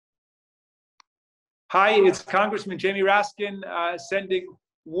Hi, it's Congressman Jamie Raskin sending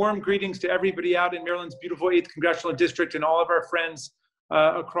warm greetings to everybody out in Maryland's beautiful 8th Congressional District and all of our friends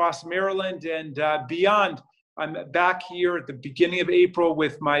across Maryland and beyond. I'm back here at the beginning of April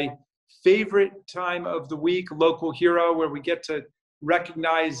with my favorite time of the week, Local Hero, where we get to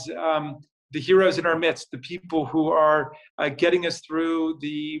recognize the heroes in our midst, the people who are getting us through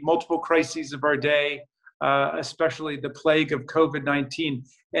the multiple crises of our day, especially the plague of COVID-19.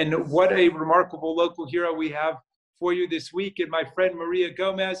 And what a remarkable local hero we have for you this week, and my friend Maria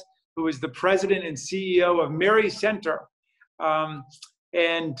Gomez, who is the president and CEO of Mary Center. Maria,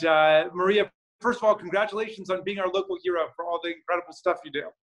 first of all, congratulations on being our local hero for all the incredible stuff you do.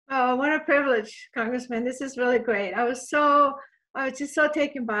 Oh, what a privilege, Congressman. This is really great. I was just so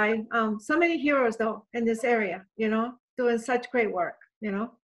taken by so many heroes, though, in this area, doing such great work,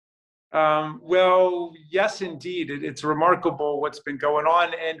 Well, yes, indeed. It's remarkable what's been going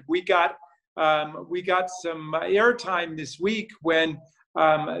on. And we got some airtime this week when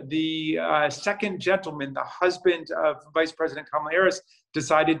the second gentleman, the husband of Vice President Kamala Harris,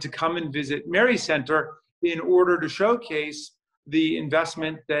 decided to come and visit Mary Center in order to showcase the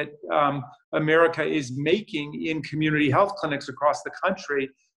investment that America is making in community health clinics across the country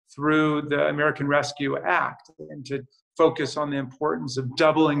through the American Rescue Act, and to focus on the importance of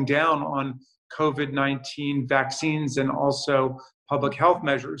doubling down on COVID-19 vaccines and also public health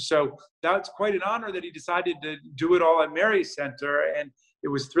measures. So that's quite an honor that he decided to do it all at Mary Center, and it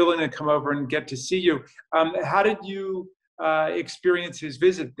was thrilling to come over and get to see you. How did you experience his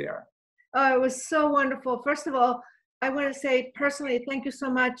visit there? Oh, it was so wonderful. First of all, I want to say personally, thank you so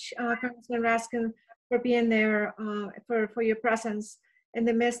much, Congressman Raskin, for being there, for your presence in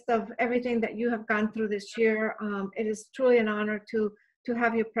the midst of everything that you have gone through this year. It is truly an honor to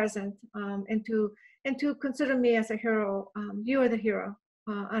have you present and to consider me as a hero. You are the hero,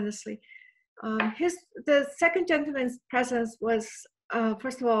 honestly. The second gentleman's presence was,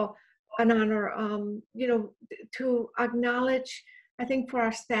 first of all, an honor. To acknowledge, I think, for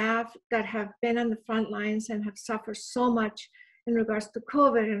our staff that have been on the front lines and have suffered so much in regards to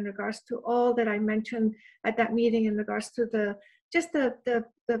COVID, in regards to all that I mentioned at that meeting, in regards to the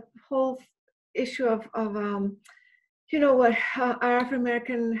whole issue of what our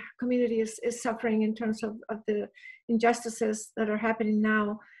African-American community is suffering in terms of the injustices that are happening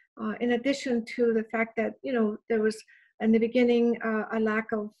now. In addition to the fact that, there was in the beginning a lack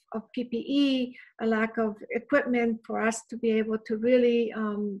of PPE, a lack of equipment for us to be able to really,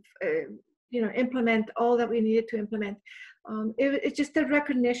 implement all that we needed to implement. It's just a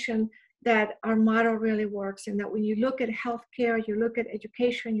recognition that our model really works, and that when you look at healthcare, you look at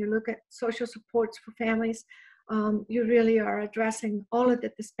education, you look at social supports for families, you really are addressing all of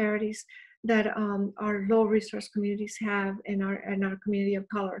the disparities that our low resource communities have in our community of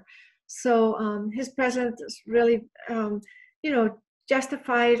color. So his presence really,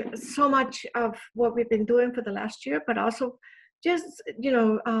 justified so much of what we've been doing for the last year, but also just,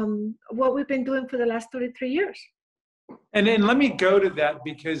 what we've been doing for the last 33 years. And let me go to that,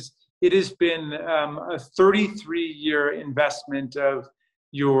 because it has been a 33-year investment of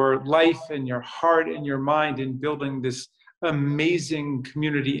your life and your heart and your mind in building this amazing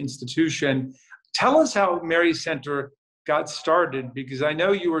community institution. Tell us how Mary Center got started, because I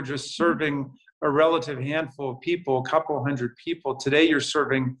know you were just serving a relative handful of people, a couple hundred people. Today you're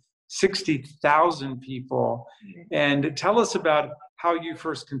serving 60,000 people. And tell us about how you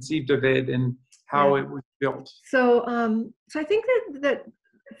first conceived of it and how it was built. So I think that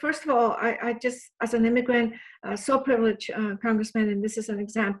first of all, I just, as an immigrant, so privileged, Congressman, and this is an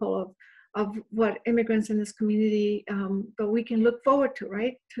example of what immigrants in this community, that we can look forward to,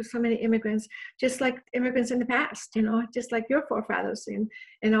 right? To so many immigrants, just like immigrants in the past, just like your forefathers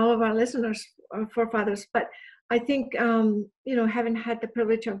and all of our listeners' forefathers. But I think, having had the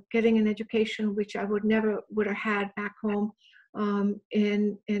privilege of getting an education, which I would have had back home, and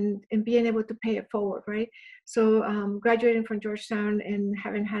being able to pay it forward, right? So graduating from Georgetown and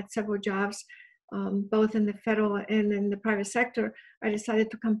having had several jobs, both in the federal and in the private sector, I decided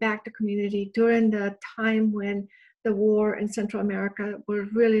to come back to community during the time when the war in Central America were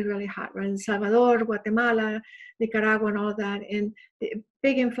really, really hot, right? In Salvador, Guatemala, Nicaragua, and all that, and the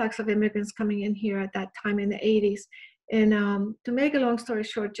big influx of immigrants coming in here at that time in the 80s. And to make a long story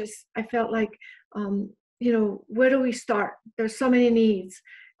short, I felt like, where do we start? There's so many needs.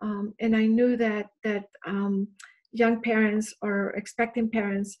 And I knew that young parents or expecting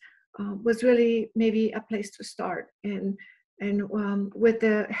parents was really maybe a place to start. And with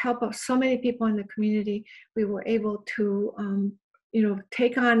the help of so many people in the community, we were able to,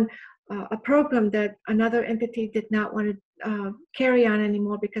 take on a program that another entity did not want carry on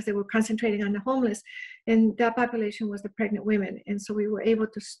anymore because they were concentrating on the homeless, and that population was the pregnant women. And so we were able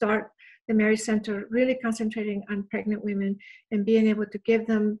to start the Mary Center really concentrating on pregnant women and being able to give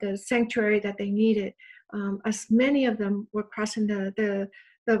them the sanctuary that they needed, as many of them were crossing the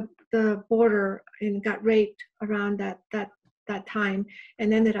border and got raped around that time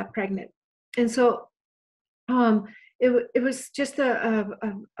and ended up pregnant. And so it was just a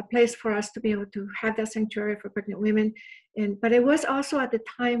place for us to be able to have that sanctuary for pregnant women. But it was also at the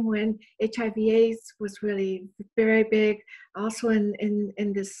time when HIV/AIDS was really very big, also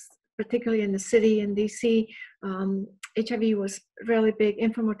in this, particularly in the city in DC. HIV was really big,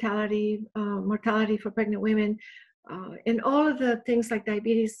 infant mortality, mortality for pregnant women. And all of the things like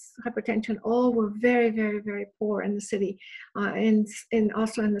diabetes, hypertension, all were very, very, very poor in the city, and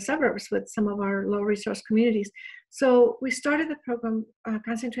also in the suburbs with some of our low resource communities. So we started the program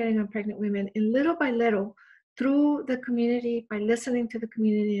concentrating on pregnant women, and little by little, through the community, by listening to the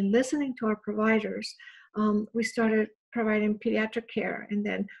community and listening to our providers, we started providing pediatric care and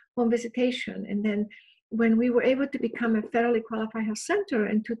then home visitation. And then when we were able to become a federally qualified health center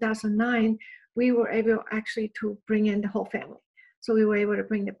in 2009, we were able actually to bring in the whole family. So we were able to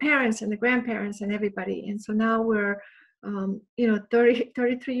bring the parents and the grandparents and everybody. And so now we're,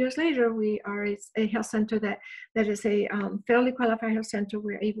 33 years later, we are a health center that is a federally qualified health center.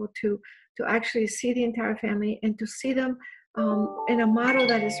 We're able to actually see the entire family and to see them in a model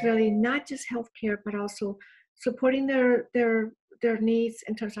that is really not just healthcare, but also supporting their needs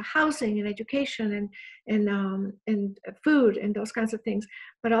in terms of housing and education and food and those kinds of things,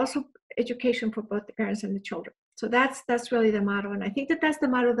 but also education for both the parents and the children. So that's really the model, and I think that's the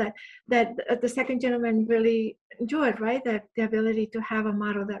model that the second gentleman really enjoyed, right? That the ability to have a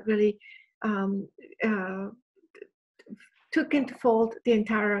model that really took into fold the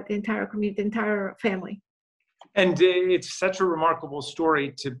entire community, the entire family. And it's such a remarkable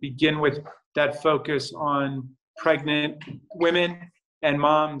story to begin with, that focus on pregnant women and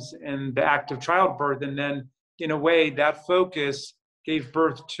moms and the act of childbirth. And then in a way that focus gave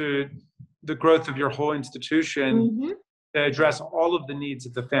birth to the growth of your whole institution to address all of the needs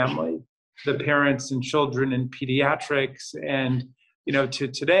of the family, the parents and children and pediatrics. And, to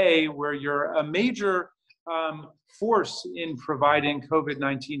today where you're a major force in providing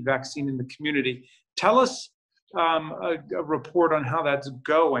COVID-19 vaccine in the community. Tell us a report on how that's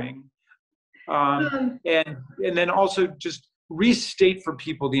going. And then also just restate for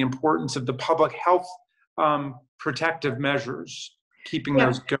people the importance of the public health protective measures, keeping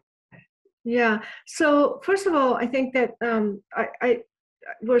those going. Yeah. So first of all, I think that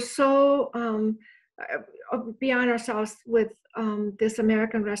we're so beyond ourselves with this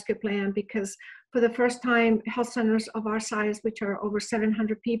American Rescue Plan, because for the first time, health centers of our size, which are over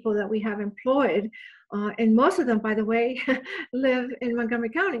 700 people that we have employed, and most of them, by the way, live in Montgomery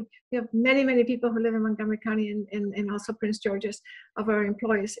County. We have many, many people who live in Montgomery County and also Prince George's of our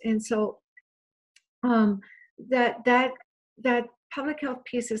employees. And so that public health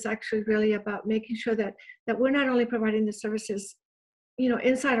piece is actually really about making sure that we're not only providing the services,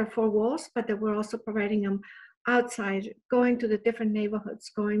 inside our four walls, but that we're also providing them outside, going to the different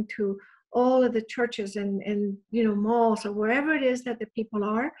neighborhoods, going to all of the churches and malls or wherever it is that the people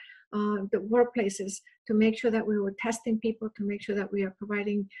are, the workplaces, to make sure that we were testing people, to make sure that we are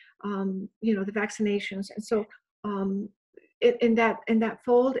providing, the vaccinations. And so in that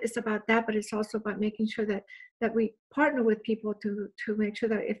fold, it's about that, but it's also about making sure that we partner with people to make sure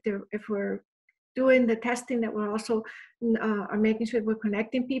that if we're doing the testing, that we're also are making sure we're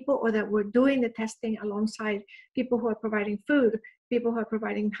connecting people, or that we're doing the testing alongside people who are providing food, people who are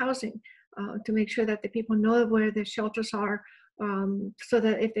providing housing, to make sure that the people know where the shelters are, so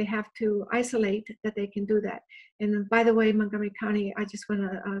that if they have to isolate, that they can do that. And by the way, Montgomery County, I just want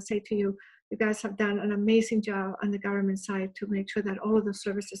to say to you, you guys have done an amazing job on the government side to make sure that all of the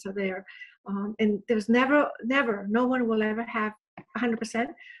services are there. And there's never, no one will ever have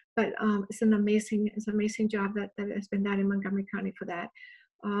 100%, but it's an amazing job that has been done in Montgomery County for that.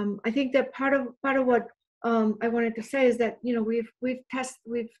 I think that part of what I wanted to say is that we've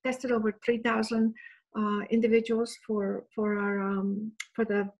tested over 3,000 individuals for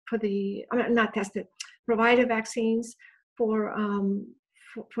not tested, provided vaccines for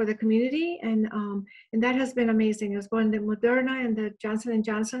the community, and that has been amazing. As well, the Moderna and the Johnson &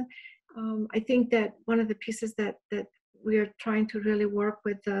 Johnson. I think that one of the pieces that we are trying to really work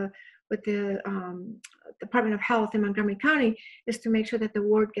with the Department of Health in Montgomery County is to make sure that the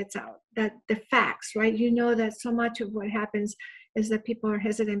word gets out, that the facts, right? That so much of what happens is that people are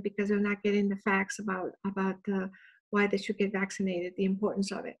hesitant because they're not getting the facts about why they should get vaccinated, the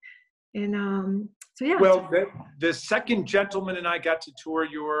importance of it. And so yeah. Well, the second gentleman and I got to tour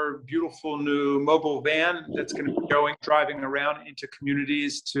your beautiful new mobile van that's going to be driving around into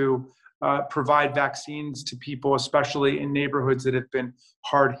communities to provide vaccines to people, especially in neighborhoods that have been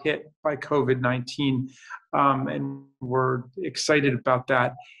hard hit by COVID-19. And we're excited about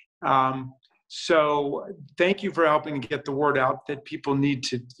that. So thank you for helping to get the word out that people need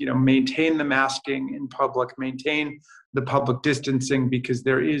to, maintain the masking in public, maintain the public distancing, because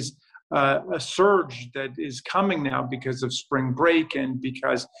there is a surge that is coming now because of spring break and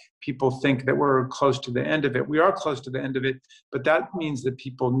because people think that we're close to the end of it. We are close to the end of it, but that means that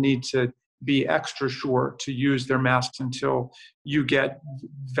people need to be extra sure to use their masks until you get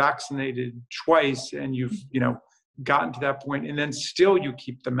vaccinated twice and you've, gotten to that point, and then still you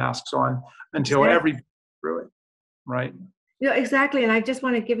keep the masks on until everybody through it, right? Exactly. And I just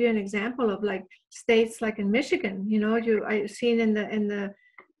want to give you an example of like states like in Michigan. I've seen in the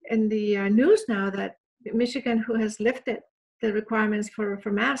news now that Michigan, who has lifted the requirements for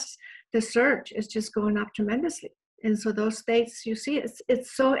masks, the surge is just going up tremendously. And so those states, you see,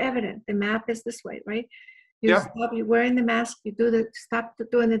 it's so evident. The map is this way, right? Stop, you're wearing the mask, stop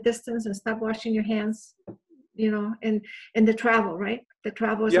doing the distance and stop washing your hands, and the travel, right? The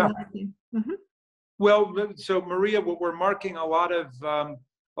travel is another thing. Mm-hmm. Well, so Maria, we're marking a lot of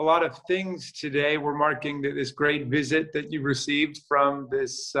things today. We're marking this great visit that you received from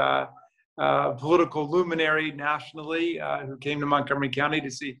this political luminary nationally who came to Montgomery County to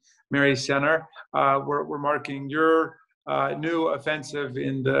see Mary Center. We're marking your new offensive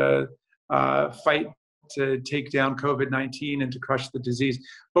in the fight to take down COVID-19 and to crush the disease.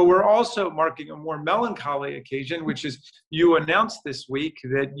 But we're also marking a more melancholy occasion, which is you announced this week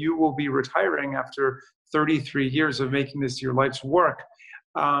that you will be retiring after 33 years of making this your life's work.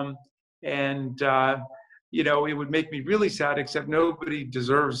 It would make me really sad, except nobody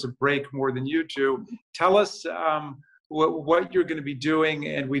deserves a break more than you do. Tell us what you're going to be doing,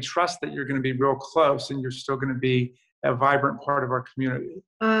 and we trust that you're going to be real close and you're still going to be a vibrant part of our community.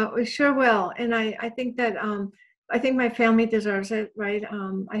 We sure will. And I think that, I think my family deserves it, right?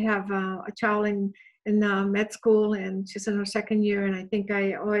 I have a child in med school, and she's in her second year, and I think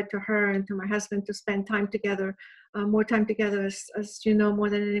I owe it to her and to my husband to spend time together, more time together, as you know,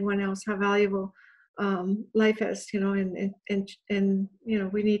 more than anyone else, how valuable life is, and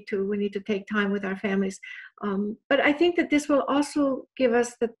we need to take time with our families. But I think that this will also give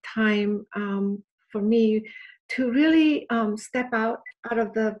us the time for me to really step out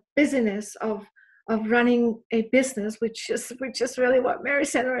of the busyness of running a business, which is really what Mary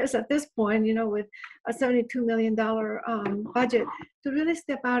Center is at this point, with a $72 million budget, to really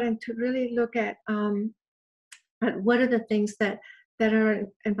step out and to really look at what are the things that are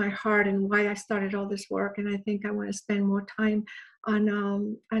in my heart and why I started all this work. And I think I want to spend more time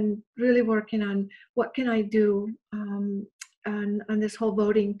on really working on what can I do on this whole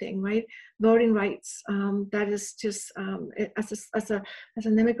voting thing, right? Voting rights. That is just as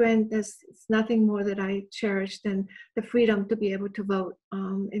an immigrant, it's nothing more that I cherish than the freedom to be able to vote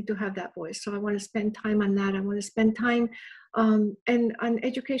and to have that voice. So I want to spend time on that. I want to spend time and on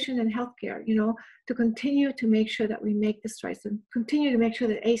education and healthcare, to continue to make sure that we make this right, and continue to make sure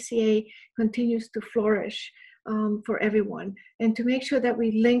that ACA continues to flourish for everyone, and to make sure that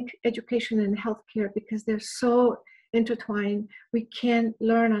we link education and healthcare, because they're so intertwined. We can't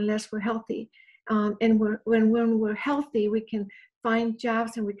learn unless we're healthy. And when we're healthy, we can find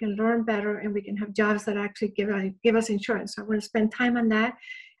jobs and we can learn better, and we can have jobs that actually give us insurance. So I want to spend time on that.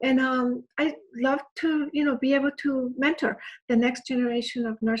 And I love to, be able to mentor the next generation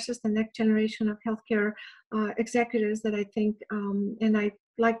of nurses, the next generation of healthcare executives that I think, and I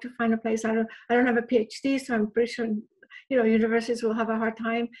like to find a place. I don't have a PhD, so I'm pretty sure universities will have a hard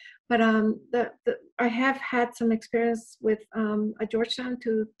time, but I have had some experience with at Georgetown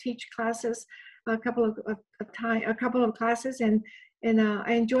to teach classes, a couple of classes, and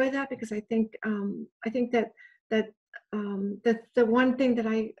I enjoy that, because I think that the one thing that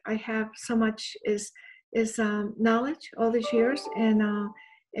I have so much is knowledge all these years, and I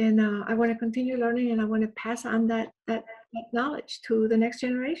want to continue learning, and I want to pass on that knowledge to the next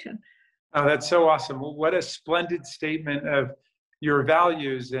generation. Oh, that's so awesome. Well, what a splendid statement of your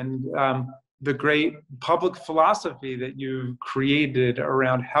values and the great public philosophy that you've created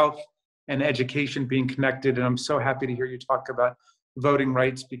around health and education being connected. And I'm so happy to hear you talk about voting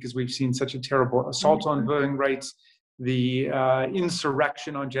rights, because we've seen such a terrible assault on voting rights. The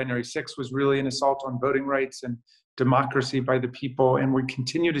insurrection on January 6th was really an assault on voting rights and democracy by the people. And we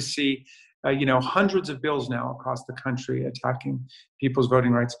continue to see hundreds of bills now across the country attacking people's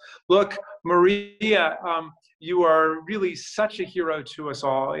voting rights. Look, Maria, you are really such a hero to us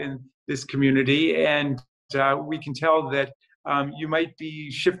all in this community. And we can tell that you might be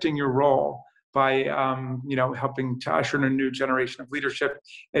shifting your role by helping to usher in a new generation of leadership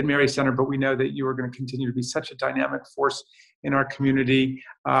at Mary Center. But we know that you are going to continue to be such a dynamic force in our community.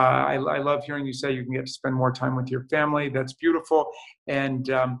 I love hearing you say you can get to spend more time with your family. That's beautiful. And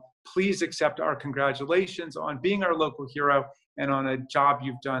please accept our congratulations on being our local hero and on a job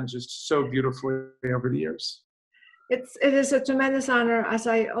you've done just so beautifully over the years. It is a tremendous honor. As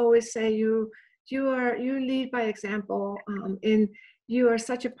I always say, you lead by example, and you are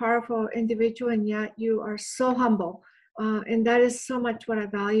such a powerful individual, and yet you are so humble, and that is so much what I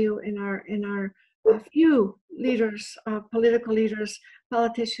value in our few leaders, political leaders,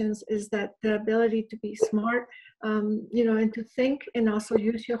 politicians, is that the ability to be smart, and to think, and also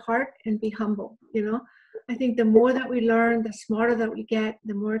use your heart and be humble. I think the more that we learn, the smarter that we get,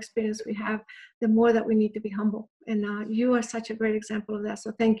 the more experience we have, the more that we need to be humble. And you are such a great example of that.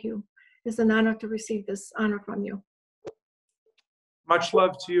 So thank you. It's an honor to receive this honor from you. Much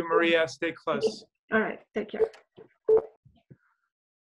love to you, Maria. Stay close. All right. Take care.